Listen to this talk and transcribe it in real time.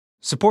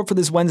Support for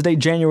this Wednesday,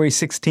 January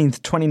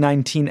 16th,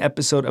 2019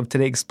 episode of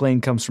Today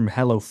Explained comes from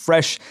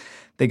HelloFresh.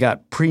 They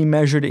got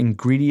pre-measured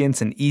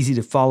ingredients and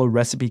easy-to-follow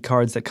recipe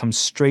cards that come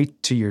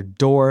straight to your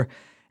door.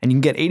 And you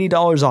can get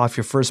 $80 off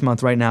your first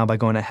month right now by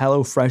going to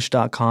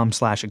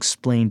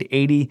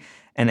HelloFresh.com/explained80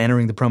 and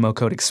entering the promo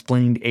code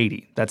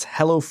explained80. That's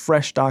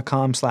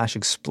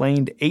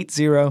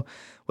HelloFresh.com/explained80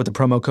 with the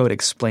promo code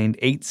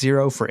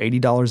explained80 for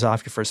 $80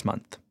 off your first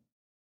month.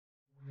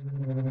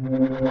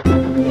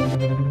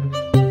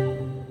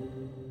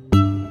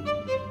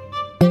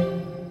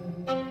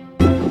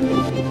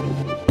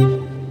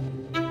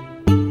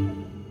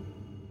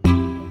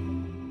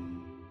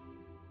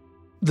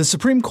 The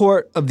Supreme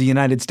Court of the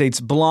United States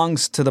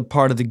belongs to the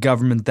part of the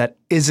government that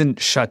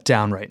isn't shut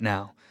down right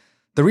now.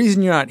 The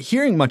reason you're not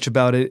hearing much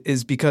about it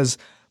is because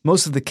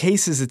most of the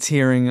cases it's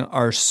hearing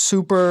are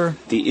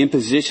the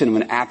imposition of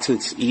an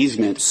access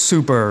easement.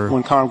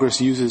 When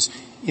Congress uses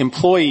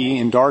employee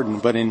in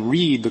Darden, but in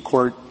Reed, the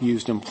court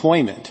used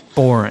employment.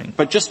 Boring.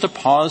 But just to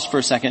pause for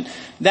a second,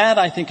 that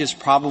I think is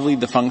probably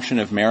the function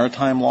of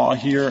maritime law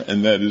here,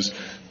 and that is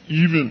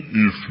even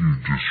if you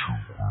disagree.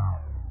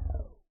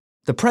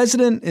 The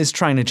president is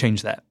trying to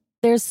change that.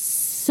 There's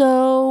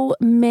so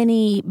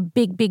many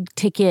big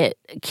ticket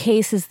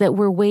cases that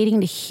we're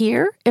waiting to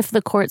hear if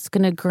the court's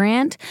going to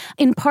grant,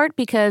 in part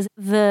because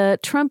the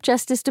Trump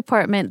Justice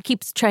Department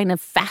keeps trying to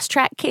fast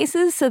track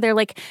cases. So they're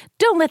like,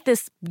 don't let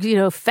this,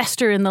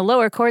 fester in the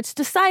lower courts.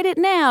 Decide it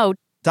now.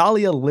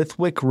 Dahlia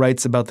Lithwick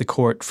writes about the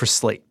court for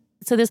Slate.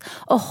 So there's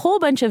a whole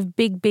bunch of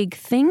big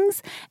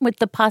things with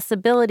the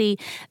possibility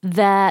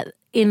that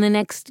in the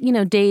next,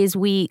 days,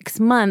 weeks,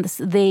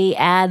 months, they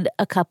add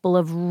a couple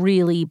of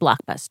really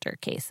blockbuster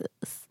cases.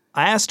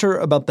 I asked her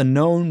about the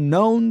known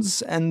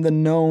knowns and the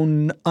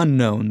known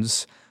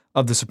unknowns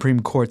of the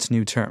Supreme Court's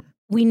new term.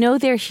 We know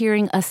they're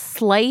hearing a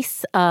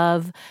slice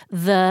of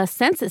the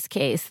census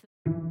case.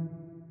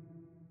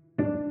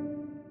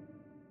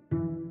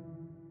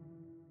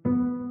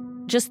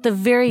 Just the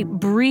very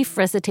brief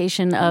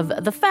recitation of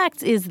the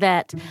facts is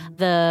that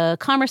the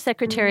Commerce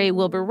Secretary,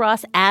 Wilbur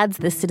Ross, adds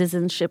the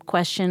citizenship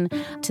question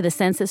to the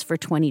census for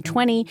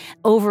 2020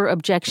 over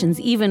objections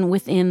even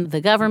within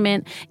the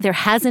government. There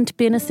hasn't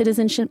been a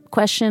citizenship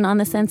question on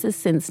the census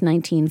since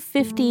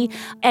 1950.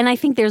 And I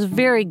think there's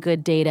very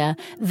good data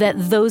that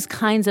those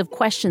kinds of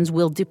questions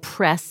will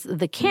depress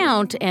the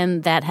count,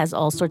 and that has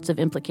all sorts of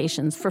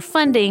implications for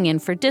funding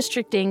and for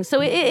districting.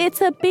 So it's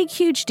a big,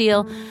 huge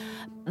deal.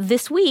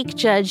 This week,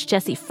 Judge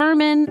Jesse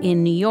Furman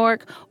in New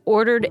York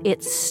ordered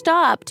it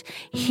stopped.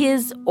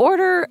 His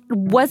order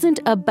wasn't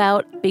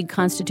about big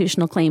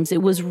constitutional claims.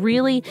 It was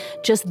really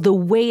just the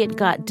way it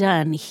got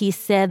done. He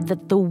said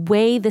that the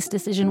way this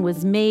decision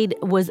was made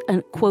was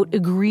a, quote,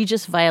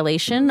 egregious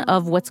violation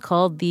of what's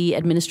called the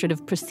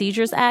Administrative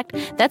Procedures Act.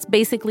 That's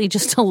basically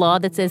just a law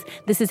that says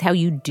this is how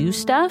you do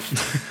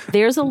stuff.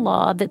 There's a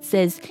law that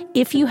says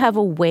if you have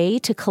a way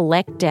to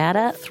collect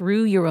data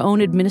through your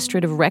own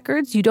administrative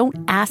records, you don't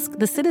ask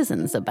the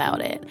citizens about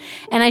it.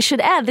 And I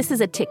should add, this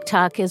is a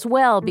TikTok as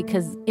well,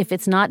 because if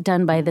it's not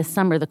done by this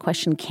summer, the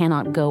question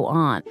cannot go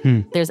on.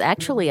 There's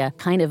actually a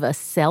kind of a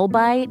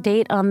sell-by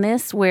date on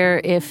this, where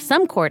if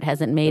some court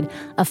hasn't made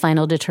a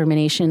final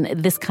determination,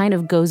 this kind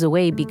of goes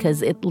away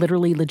because it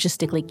literally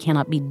logistically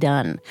cannot be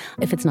done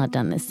if it's not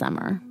done this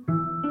summer.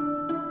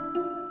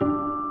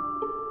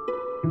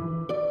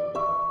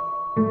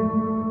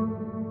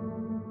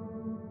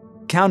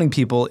 Counting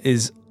people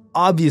is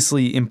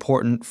obviously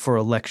important for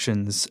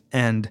elections,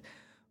 and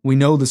we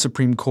know the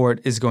Supreme Court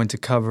is going to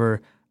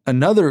cover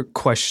another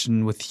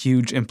question with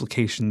huge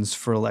implications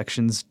for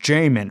elections,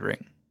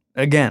 gerrymandering.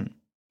 Again.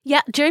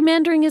 Yeah,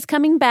 gerrymandering is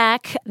coming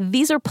back.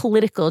 These are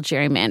political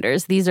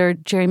gerrymanders. These are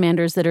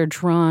gerrymanders that are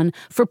drawn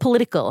for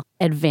political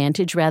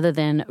advantage rather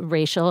than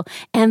racial.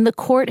 And the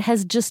court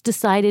has just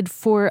decided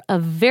for a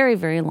very,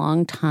 very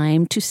long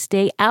time to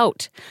stay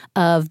out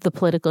of the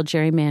political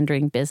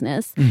gerrymandering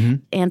business.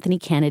 Anthony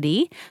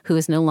Kennedy, who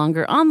is no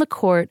longer on the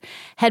court,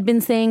 had been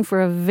saying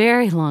for a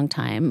very long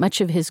time,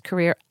 much of his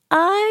career,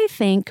 I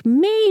think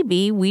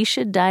maybe we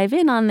should dive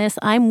in on this.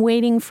 I'm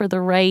waiting for the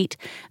right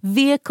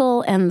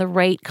vehicle and the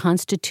right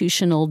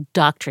constitutional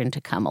doctrine to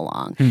come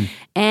along.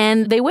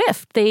 And they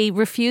whiffed. They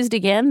refused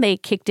again. They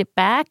kicked it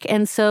back.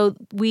 And so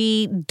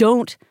we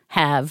don't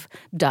have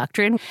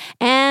doctrine.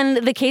 And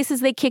the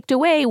cases they kicked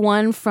away,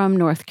 one from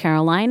North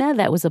Carolina,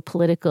 that was a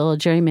political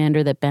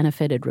gerrymander that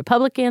benefited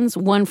Republicans,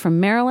 one from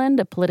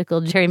Maryland, a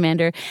political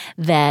gerrymander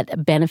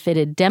that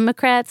benefited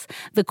Democrats.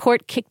 The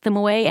court kicked them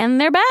away, and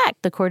they're back.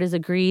 The court has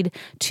agreed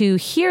to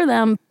hear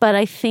them, but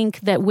I think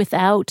that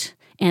without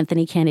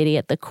Anthony Kennedy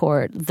at the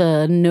court,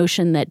 the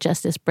notion that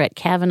Justice Brett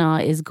Kavanaugh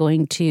is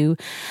going to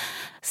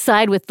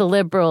side with the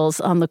liberals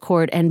on the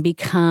court and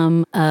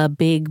become a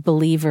big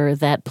believer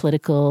that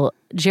political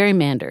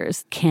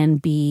gerrymanders can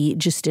be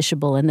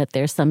justiciable and that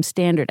there's some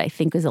standard, I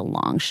think is a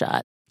long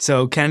shot.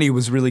 So Kennedy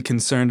was really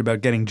concerned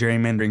about getting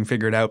gerrymandering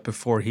figured out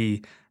before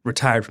he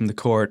retired from the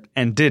court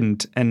and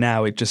didn't, and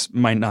now it just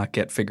might not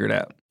get figured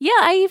out. Yeah,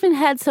 I even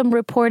had some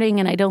reporting,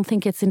 and I don't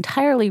think it's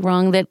entirely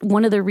wrong, that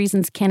one of the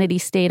reasons Kennedy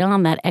stayed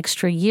on that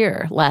extra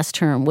year last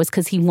term was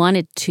because he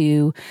wanted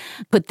to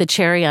put the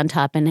cherry on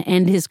top and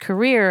end his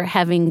career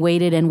having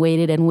waited and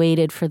waited and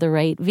waited for the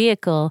right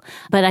vehicle.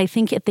 But I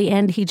think at the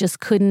end he just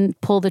couldn't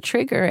pull the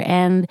trigger,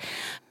 and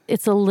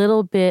it's a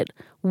little bit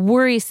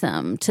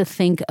worrisome to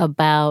think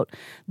about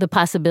the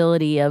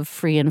possibility of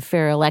free and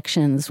fair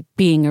elections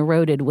being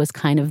eroded was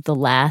kind of the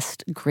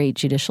last great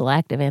judicial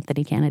act of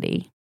Anthony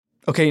Kennedy.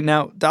 Okay,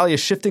 now, Dahlia,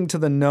 shifting to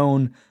the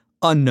known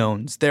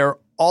unknowns, there are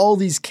all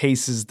these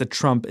cases the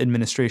Trump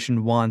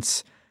administration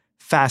wants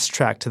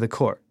fast-tracked to the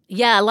court.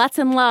 Yeah, lots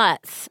and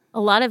lots. A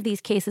lot of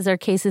these cases are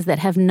cases that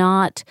have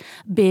not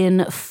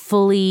been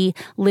fully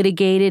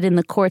litigated in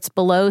the courts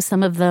below.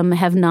 Some of them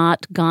have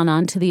not gone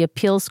on to the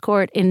appeals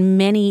court. In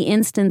many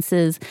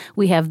instances,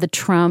 we have the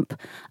Trump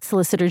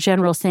Solicitor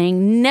General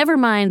saying, never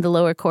mind the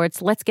lower courts,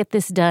 let's get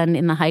this done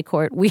in the high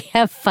court. We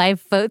have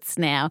 5 votes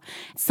now.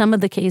 Some of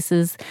the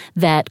cases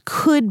that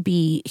could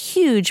be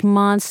huge,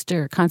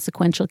 monster,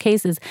 consequential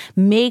cases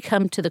may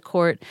come to the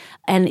court.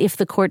 And if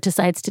the court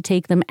decides to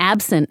take them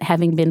absent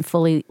having been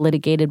fully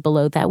litigated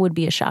below, that would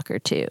be a shocker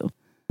too.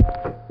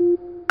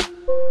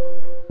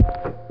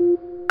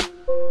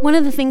 One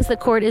of the things the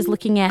court is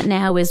looking at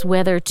now is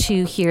whether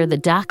to hear the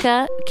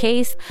DACA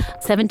case.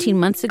 17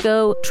 months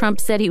ago, Trump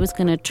said he was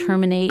going to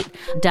terminate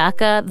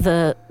DACA.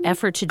 The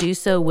effort to do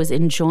so was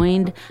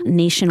enjoined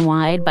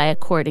nationwide by a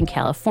court in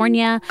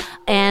California.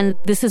 And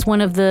this is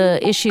one of the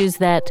issues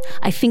that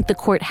I think the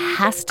court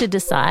has to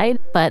decide,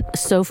 but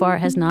so far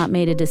has not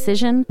made a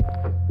decision.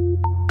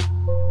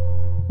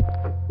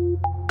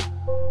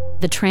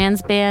 The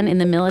trans ban in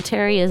the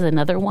military is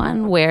another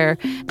one where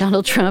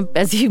Donald Trump,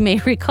 as you may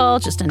recall,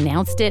 just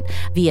announced it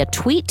via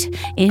tweet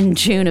in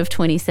June of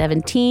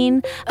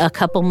 2017. A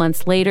couple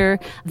months later,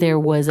 there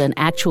was an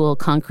actual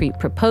concrete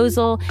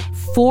proposal.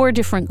 4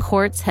 different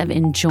courts have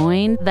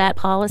enjoined that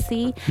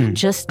policy.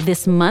 Just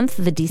this month,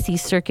 the D.C.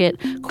 Circuit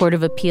Court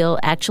of Appeal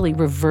actually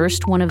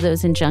reversed one of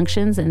those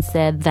injunctions and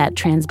said that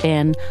trans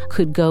ban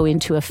could go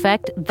into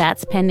effect.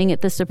 That's pending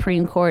at the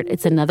Supreme Court.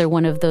 It's another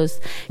one of those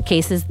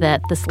cases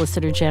that the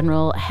Solicitor General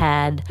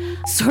had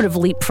sort of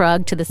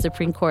leapfrogged to the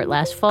Supreme Court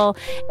last fall.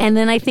 And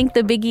then I think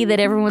the biggie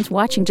that everyone's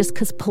watching, just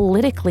because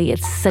politically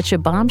it's such a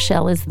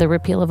bombshell, is the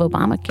repeal of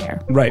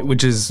Obamacare. Right,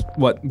 which is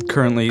what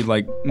currently,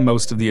 like,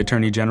 most of the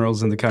attorney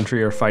generals in the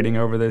country are fighting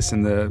over this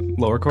in the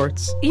lower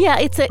courts.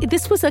 Yeah,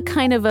 this was a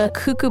kind of a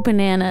cuckoo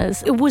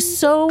bananas. It was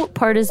so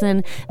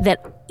partisan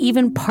that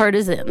even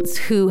partisans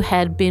who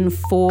had been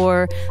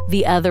for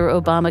the other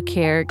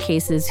Obamacare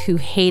cases, who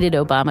hated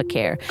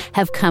Obamacare,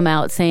 have come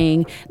out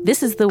saying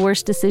this is the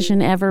worst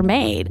decision ever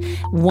made.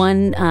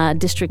 One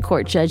district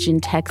court judge in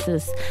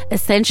Texas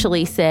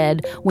essentially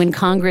said when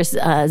Congress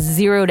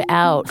zeroed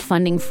out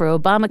funding for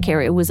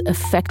Obamacare, it was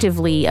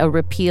effectively a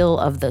repeal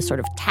of the sort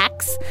of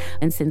tax.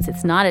 And since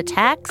it's not a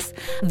tax,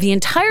 the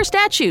entire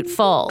statute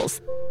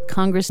falls.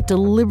 Congress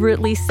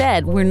deliberately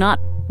said we're not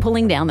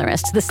pulling down the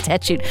rest of the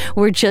statute.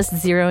 We're just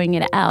zeroing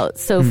it out.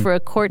 So for a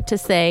court to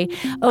say,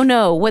 oh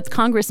no, what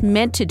Congress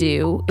meant to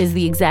do is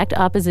the exact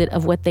opposite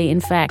of what they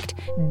in fact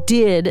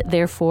did,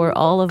 therefore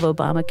all of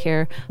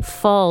Obamacare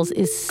falls,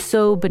 is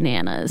so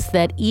bananas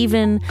that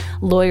even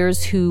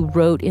lawyers who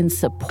wrote in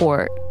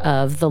support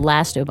of the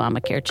last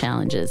Obamacare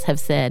challenges have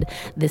said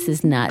this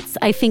is nuts.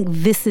 I think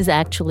this is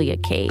actually a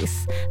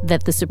case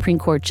that the Supreme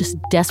Court just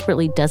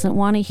desperately doesn't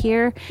want to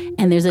hear,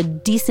 and there's a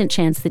decent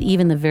chance that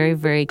even the very,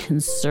 very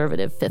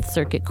conservative Fifth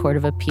Circuit Court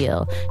of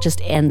Appeal just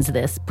ends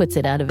this, puts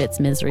it out of its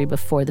misery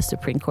before the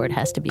Supreme Court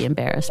has to be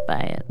embarrassed by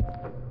it.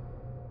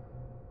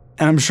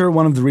 And I'm sure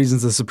one of the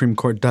reasons the Supreme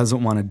Court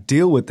doesn't want to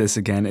deal with this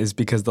again is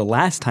because the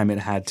last time it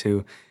had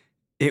to,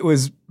 it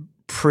was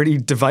pretty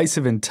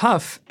divisive and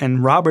tough,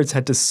 and Roberts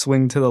had to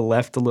swing to the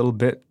left a little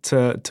bit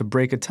to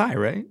break a tie,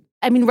 right?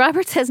 I mean,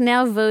 Roberts has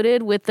now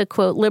voted with the,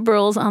 quote,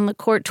 liberals on the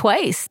court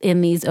twice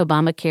in these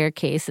Obamacare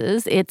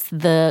cases. It's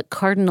the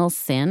cardinal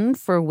sin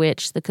for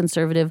which the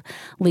conservative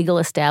legal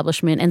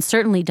establishment and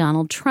certainly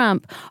Donald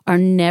Trump are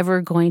never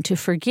going to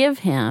forgive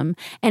him.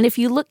 And if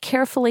you look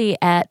carefully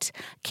at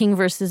King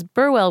versus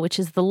Burwell, which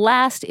is the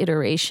last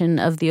iteration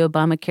of the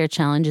Obamacare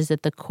challenges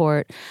at the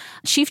court,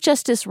 Chief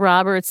Justice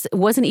Roberts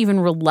wasn't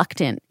even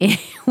reluctant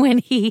when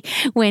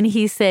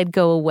he said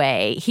go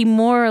away. He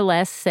more or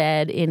less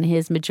said in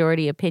his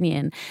majority opinion,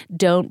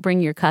 don't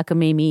bring your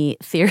cockamamie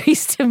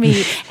theories to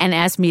me and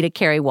ask me to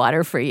carry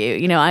water for you.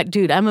 You know,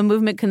 I'm a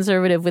movement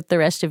conservative with the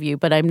rest of you,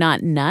 but I'm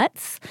not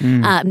nuts.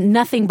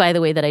 Nothing, by the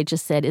way, that I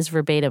just said is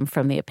verbatim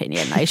from the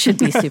opinion. I should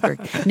be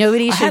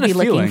nobody should be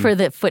looking for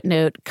the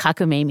footnote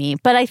cockamamie.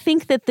 But I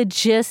think that the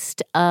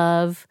gist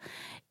of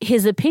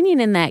his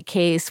opinion in that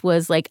case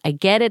was like, I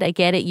get it,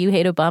 you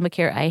hate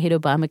Obamacare, I hate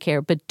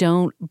Obamacare, but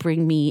don't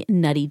bring me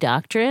nutty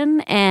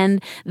doctrine.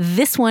 And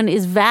this one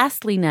is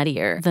vastly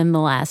nuttier than the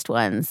last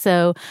one.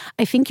 So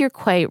I think you're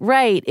quite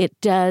right. It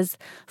does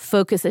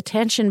focus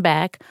attention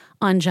back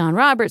on John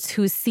Roberts,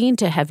 who's seen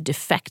to have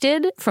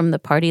defected from the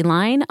party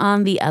line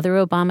on the other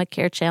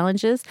Obamacare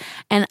challenges.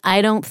 And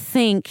I don't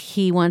think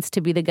he wants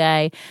to be the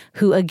guy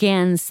who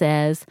again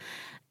says,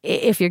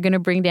 if you're going to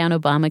bring down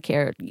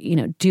Obamacare,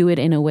 do it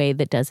in a way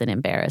that doesn't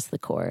embarrass the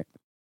court.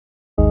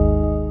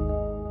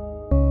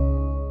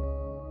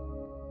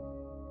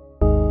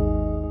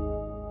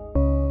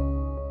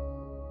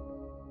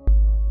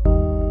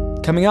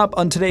 Coming up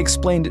on Today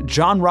Explained,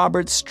 John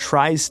Roberts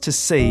tries to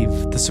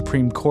save the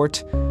Supreme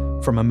Court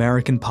from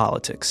American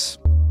politics.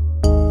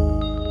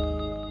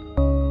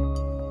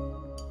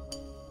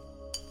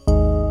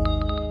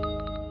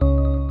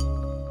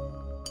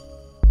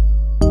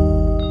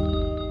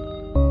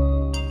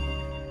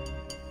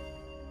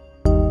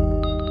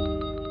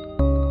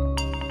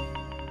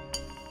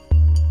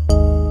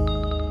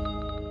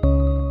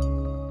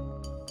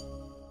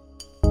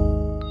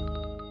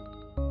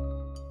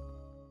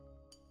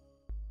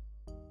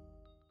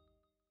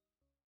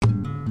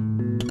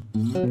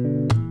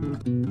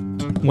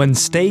 When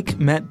steak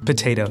met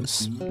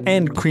potatoes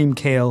and cream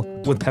kale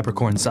with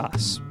peppercorn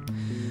sauce.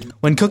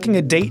 When cooking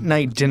a date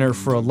night dinner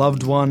for a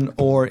loved one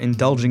or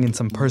indulging in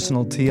some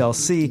personal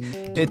TLC,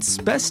 it's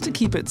best to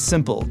keep it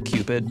simple,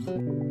 Cupid.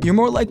 You're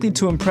more likely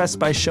to impress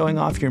by showing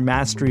off your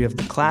mastery of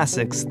the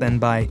classics than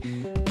by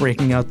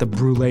breaking out the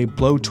brulee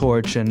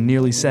blowtorch and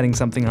nearly setting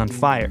something on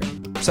fire.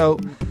 So,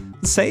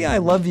 say I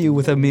love you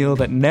with a meal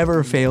that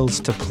never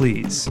fails to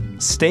please.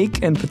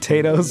 Steak and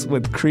potatoes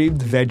with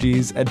creamed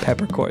veggies and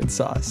peppercorn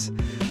sauce.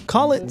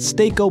 Call it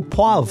steak au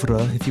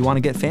poivre if you want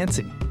to get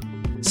fancy.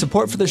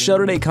 Support for the show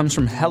today comes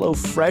from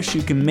HelloFresh.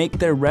 You can make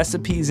their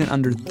recipes in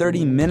under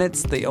 30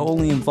 minutes. They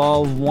only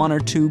involve 1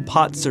 or 2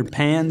 pots or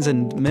pans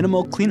and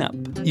minimal cleanup.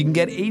 You can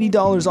get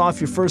 $80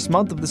 off your first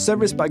month of the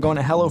service by going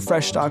to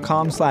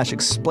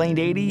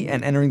HelloFresh.com/explained80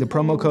 and entering the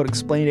promo code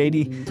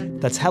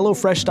explained80. That's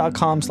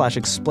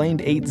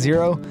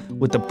HelloFresh.com/explained80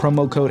 with the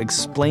promo code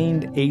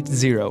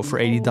explained80 for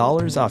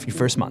 $80 off your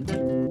first month.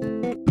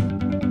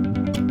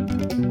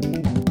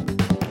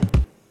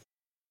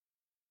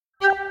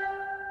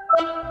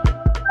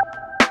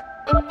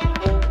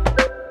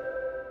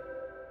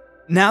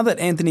 Now that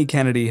Anthony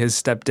Kennedy has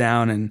stepped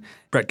down and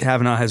Brett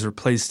Kavanaugh has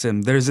replaced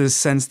him, there's this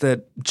sense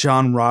that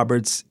John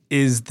Roberts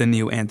is the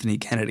new Anthony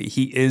Kennedy.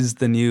 He is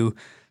the new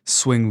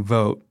swing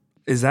vote.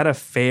 Is that a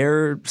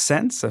fair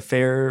sense, a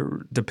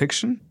fair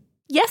depiction?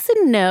 Yes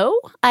and no.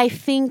 I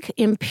think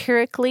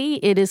empirically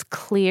it is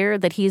clear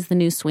that he's the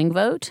new swing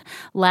vote.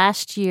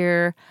 Last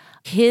year,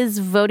 his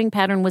voting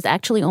pattern was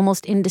actually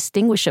almost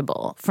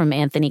indistinguishable from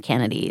Anthony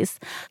Kennedy's,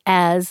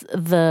 as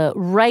the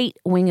right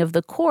wing of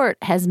the court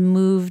has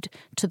moved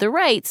to the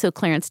right. So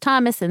Clarence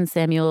Thomas and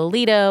Samuel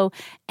Alito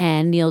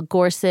and Neil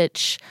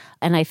Gorsuch,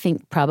 and I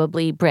think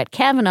probably Brett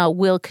Kavanaugh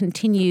will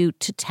continue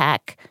to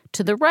tack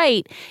to the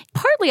right.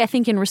 Partly, I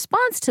think, in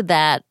response to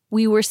that,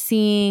 we were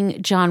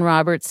seeing John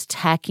Roberts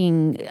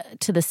tacking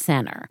to the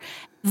center.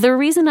 The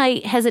reason I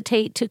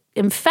hesitate to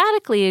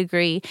emphatically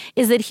agree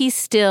is that he's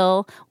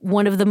still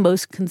one of the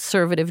most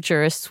conservative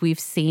jurists we've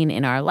seen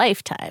in our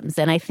lifetimes.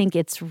 And I think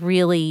it's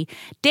really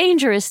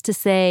dangerous to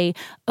say,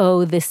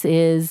 oh, this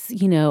is,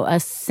 a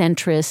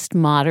centrist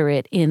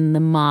moderate in the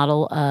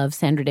model of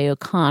Sandra Day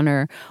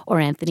O'Connor or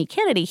Anthony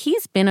Kennedy.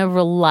 He's been a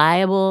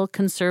reliable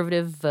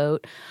conservative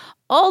vote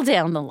all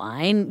down the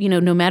line,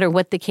 no matter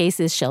what the case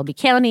is. Shelby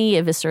County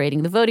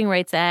eviscerating the Voting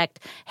Rights Act,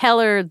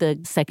 Heller, the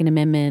Second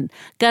Amendment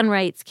gun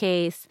rights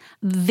case.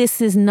 This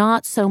is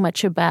not so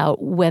much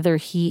about whether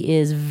he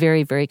is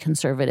very, very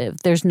conservative.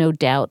 There's no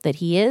doubt that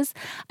he is.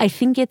 I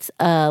think it's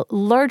a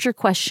larger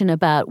question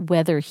about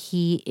whether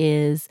he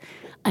is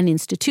an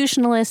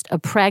institutionalist, a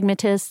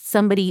pragmatist,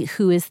 somebody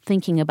who is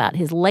thinking about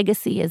his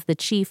legacy as the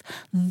chief.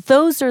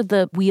 Those are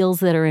the wheels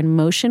that are in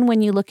motion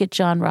when you look at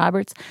John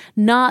Roberts,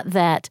 not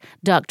that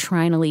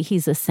doctrinally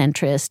he's a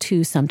centrist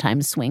who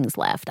sometimes swings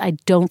left. I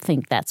don't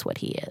think that's what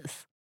he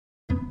is.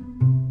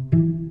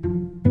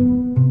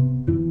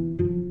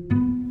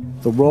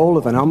 The role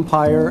of an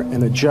umpire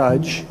and a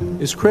judge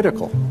is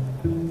critical.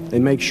 They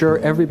make sure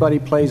everybody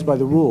plays by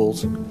the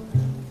rules,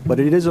 but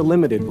it is a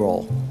limited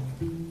role.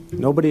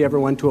 Nobody ever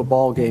went to a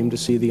ball game to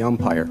see the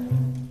umpire.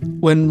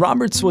 When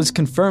Roberts was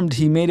confirmed,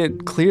 he made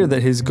it clear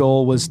that his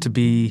goal was to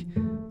be,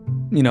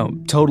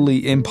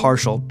 totally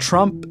impartial.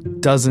 Trump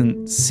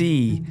doesn't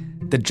see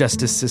the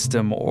justice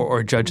system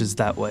or judges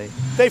that way.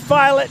 They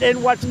file it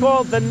in what's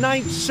called the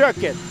Ninth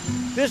Circuit.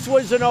 This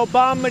was an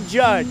Obama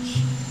judge.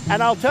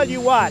 And I'll tell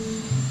you what,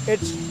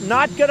 it's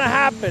not going to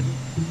happen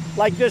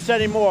like this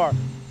anymore.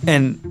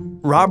 And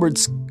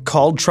Roberts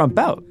called Trump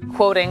out.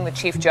 Quoting the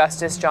Chief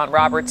Justice John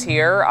Roberts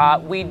here,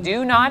 we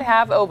do not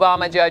have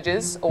Obama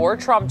judges or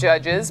Trump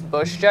judges,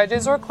 Bush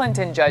judges or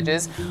Clinton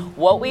judges.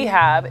 What we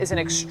have is an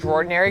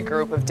extraordinary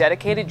group of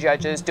dedicated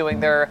judges doing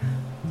their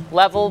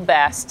level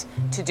best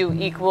to do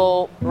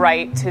equal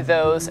right to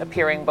those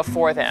appearing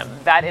before them.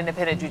 That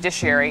independent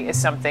judiciary is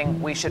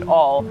something we should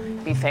all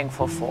be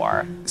thankful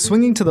for.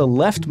 Swinging to the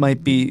left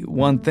might be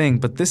one thing,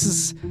 but this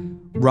is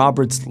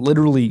Roberts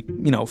literally,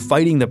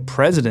 fighting the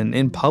president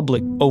in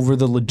public over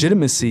the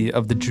legitimacy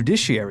of the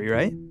judiciary,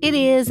 right? It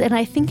is, and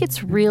I think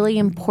it's really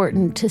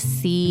important to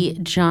see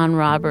John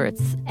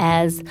Roberts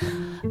as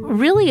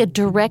really a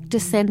direct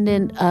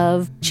descendant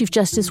of Chief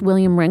Justice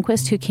William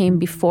Rehnquist, who came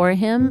before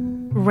him.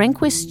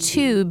 Rehnquist,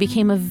 too,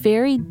 became a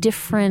very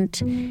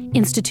different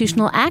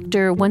institutional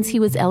actor once he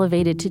was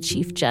elevated to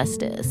Chief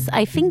Justice.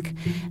 I think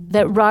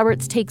that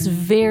Roberts takes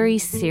very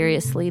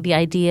seriously the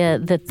idea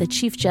that the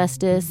Chief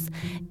Justice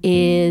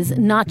is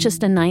not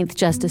just a ninth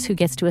justice who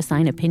gets to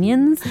assign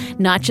opinions,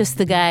 not just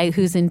the guy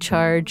who's in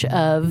charge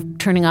of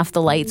turning off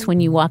the lights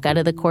when you walk out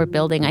of the court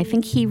building. I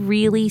think he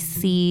really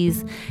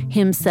sees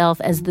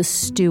himself as the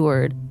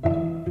steward.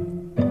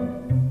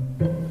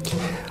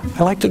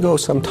 I like to go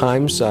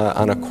sometimes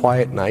on a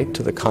quiet night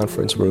to the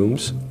conference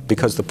rooms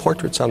because the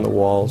portraits on the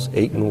walls,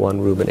 8 in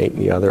one room and 8 in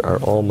the other, are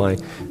all my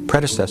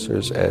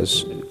predecessors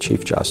as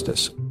Chief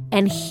Justice.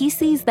 And he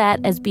sees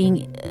that as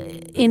being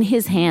in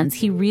his hands.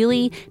 He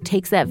really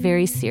takes that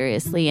very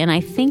seriously. And I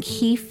think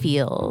he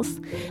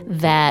feels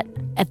that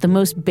at the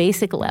most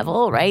basic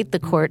level, right, the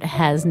court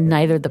has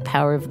neither the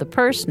power of the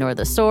purse nor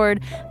the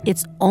sword.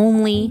 Its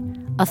only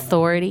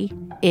authority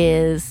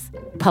is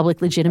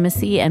public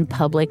legitimacy and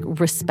public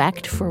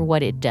respect for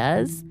what it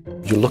does.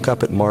 You look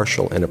up at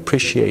Marshall and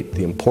appreciate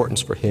the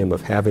importance for him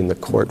of having the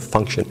court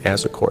function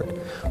as a court,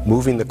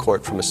 moving the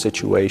court from a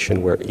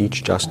situation where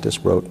each justice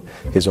wrote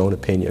his own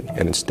opinion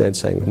and instead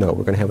saying, no,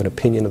 we're going to have an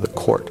opinion of the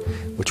court,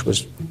 which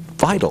was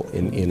vital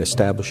in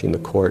establishing the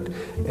court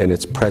in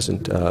its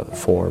present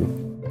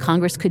form.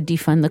 Congress could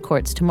defund the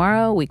courts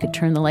tomorrow. We could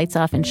turn the lights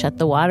off and shut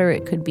the water.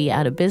 It could be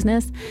out of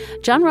business.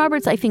 John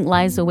Roberts, I think,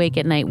 lies awake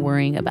at night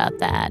worrying about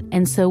that.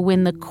 And so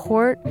when the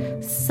court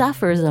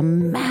suffers a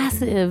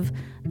massive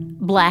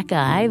black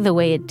eye, the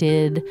way it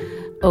did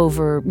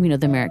over,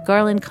 the Merrick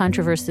Garland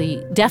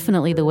controversy,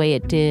 definitely the way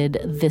it did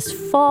this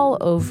fall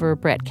over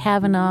Brett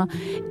Kavanaugh,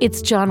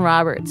 it's John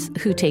Roberts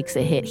who takes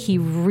a hit. He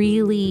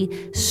really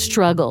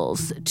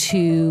struggles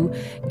to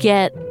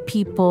get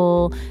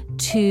people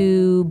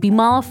to be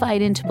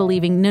mollified into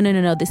believing,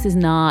 no, this is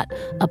not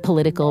a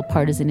political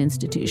partisan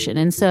institution.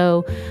 And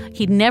so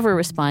he'd never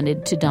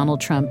responded to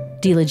Donald Trump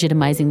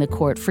delegitimizing the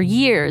court for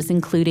years,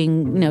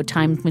 including,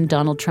 times when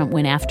Donald Trump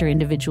went after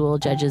individual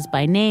judges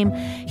by name.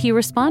 He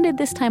responded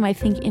this time, I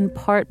think, in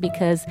part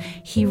because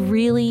he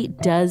really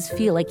does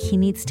feel like he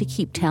needs to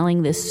keep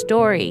telling this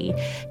story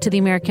to the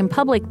American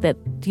public that,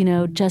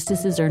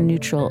 justices are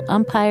neutral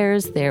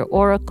umpires, they're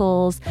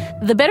oracles.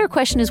 The better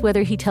question is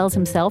whether he tells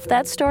himself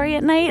that story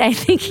at night. I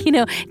think,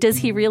 does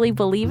he really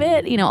believe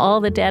it? All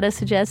the data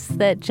suggests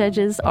that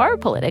judges are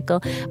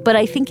political. But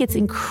I think it's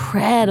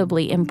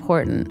incredibly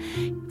important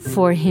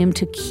for him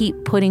to keep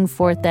putting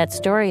forth that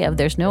story of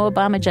there's no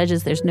Obama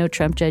judges, there's no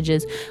Trump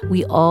judges.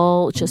 We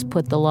all just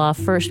put the law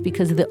first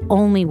because the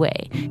only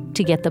way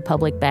to get the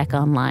public back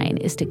online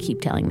is to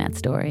keep telling that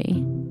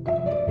story.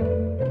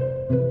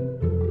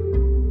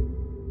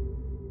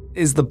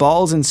 Is the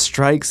balls and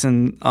strikes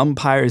and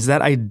umpire, is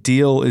that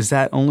ideal? Is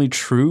that only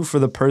true for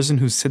the person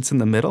who sits in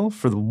the middle,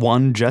 for the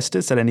one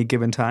justice at any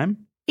given time?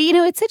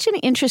 It's such an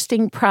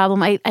interesting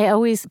problem. I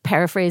always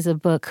paraphrase a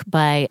book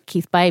by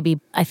Keith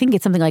Bybee. I think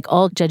it's something like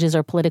all judges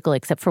are political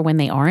except for when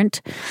they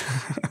aren't.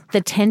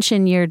 The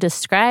tension you're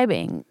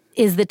describing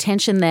is the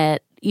tension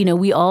that,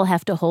 we all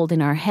have to hold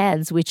in our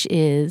heads, which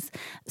is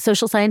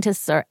social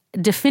scientists are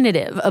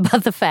definitive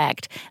about the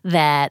fact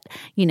that,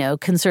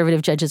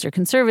 conservative judges are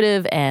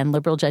conservative and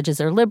liberal judges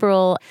are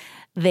liberal.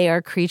 They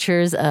are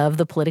creatures of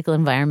the political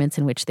environments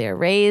in which they are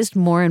raised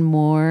more and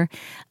more,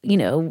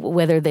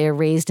 whether they're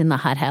raised in the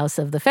hothouse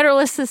of the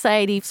Federalist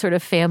Society sort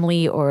of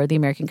family or the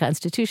American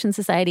Constitution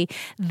Society.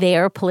 They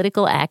are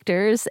political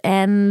actors.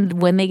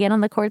 And when they get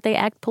on the court, they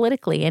act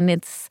politically. And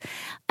it's,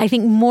 I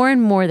think, more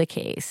and more the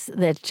case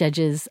that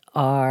judges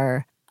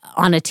are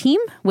on a team,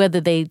 whether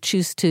they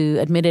choose to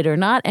admit it or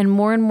not. And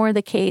more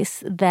the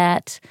case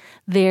that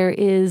there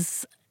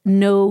is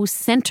no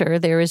center,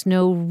 there is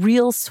no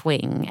real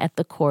swing at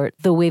the court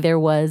the way there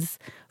was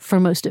for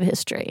most of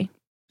history.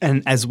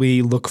 And as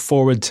we look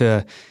forward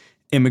to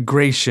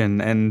immigration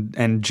and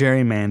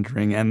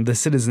gerrymandering and the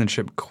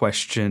citizenship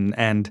question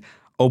and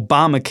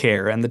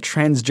Obamacare and the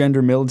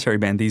transgender military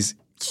ban, these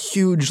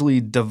hugely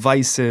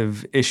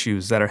divisive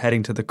issues that are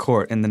heading to the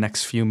court in the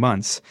next few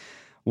months,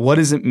 what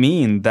does it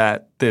mean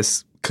that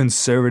this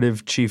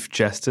conservative Chief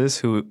Justice,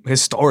 who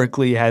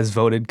historically has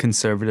voted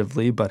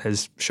conservatively but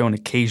has shown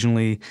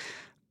occasionally,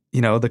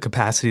 the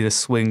capacity to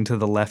swing to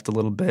the left a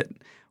little bit,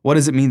 what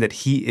does it mean that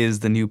he is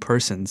the new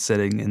person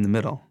sitting in the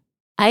middle?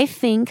 I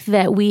think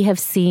that we have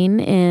seen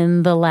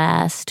in the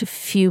last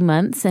few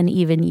months and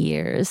even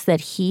years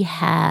that he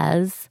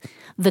has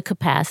the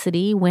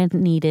capacity, when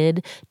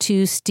needed,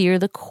 to steer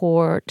the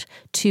court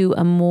to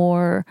a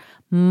more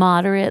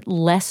moderate,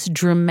 less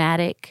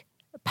dramatic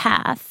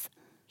path.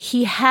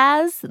 he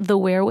has the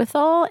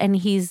wherewithal, and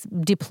he's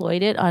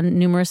deployed it on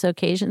numerous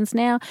occasions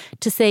now,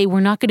 to say, we're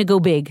not going to go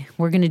big.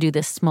 We're going to do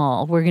this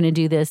small. We're going to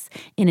do this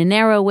in a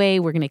narrow way.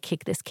 We're going to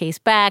kick this case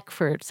back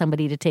for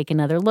somebody to take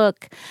another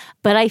look.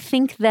 But I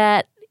think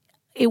that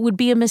it would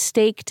be a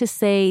mistake to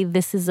say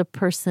this is a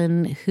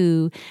person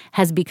who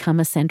has become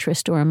a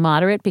centrist or a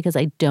moderate, because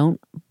I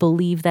don't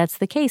believe that's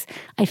the case.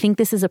 I think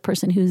this is a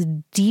person who's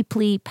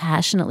deeply,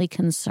 passionately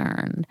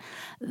concerned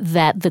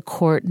that the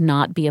court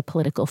not be a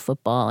political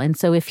football. And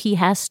so if he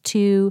has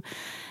to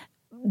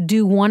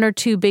do one or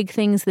two big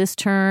things this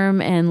term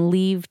and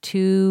leave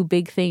two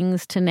big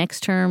things to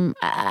next term,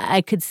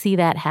 I could see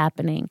that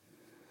happening.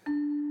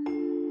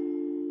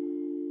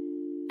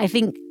 I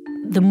think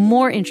the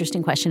more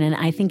interesting question, and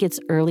I think it's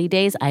early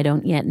days, I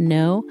don't yet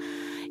know,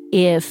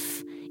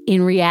 if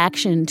in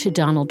reaction to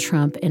Donald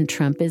Trump and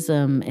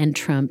Trumpism and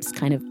Trump's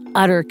kind of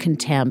utter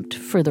contempt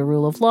for the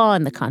rule of law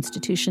and the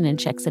Constitution and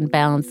checks and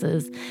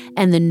balances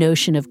and the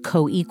notion of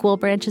co-equal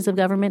branches of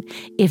government,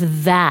 if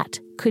that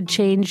could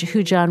change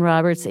who John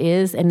Roberts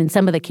is. And in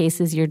some of the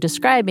cases you're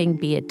describing,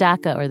 be it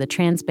DACA or the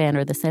trans ban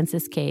or the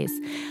census case,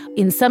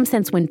 in some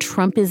sense, when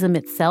Trumpism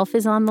itself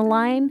is on the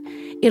line,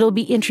 it'll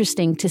be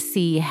interesting to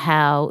see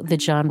how the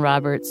John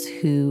Roberts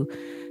who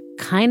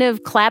kind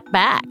of clapped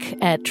back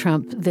at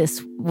Trump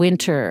this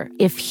winter,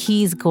 if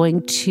he's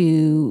going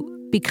to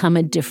become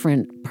a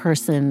different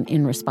person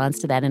in response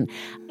to that. And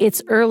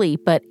it's early,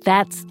 but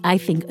that's, I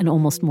think, an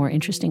almost more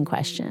interesting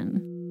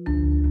question.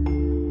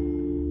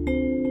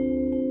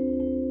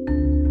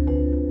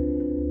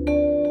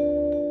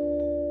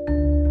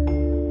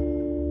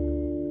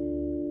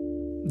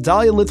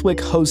 Dahlia Lithwick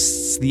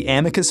hosts the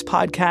Amicus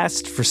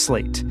podcast for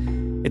Slate.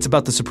 It's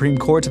about the Supreme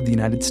Court of the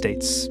United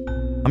States.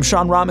 I'm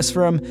Sean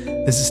Rameswaram.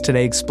 This is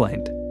Today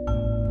Explained.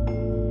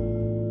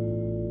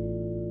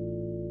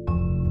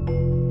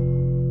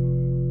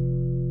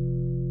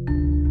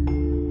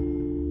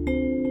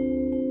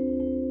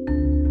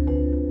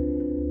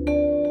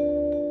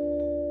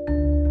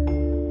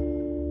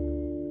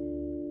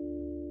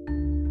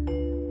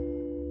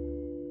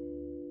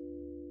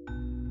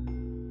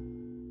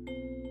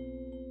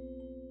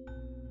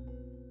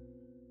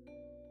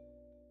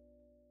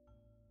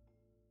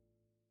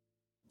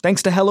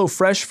 Thanks to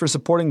HelloFresh for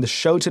supporting the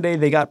show today.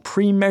 They got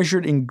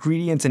pre-measured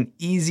ingredients and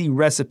easy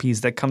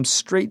recipes that come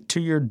straight to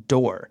your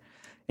door.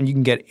 And you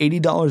can get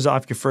 $80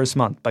 off your first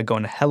month by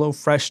going to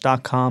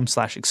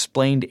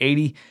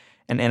HelloFresh.com/explained80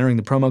 and entering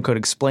the promo code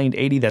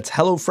explained80. That's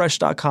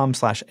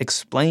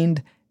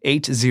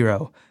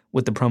HelloFresh.com/explained80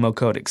 with the promo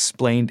code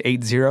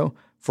explained80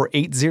 for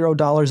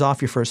 $80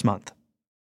 off your first month.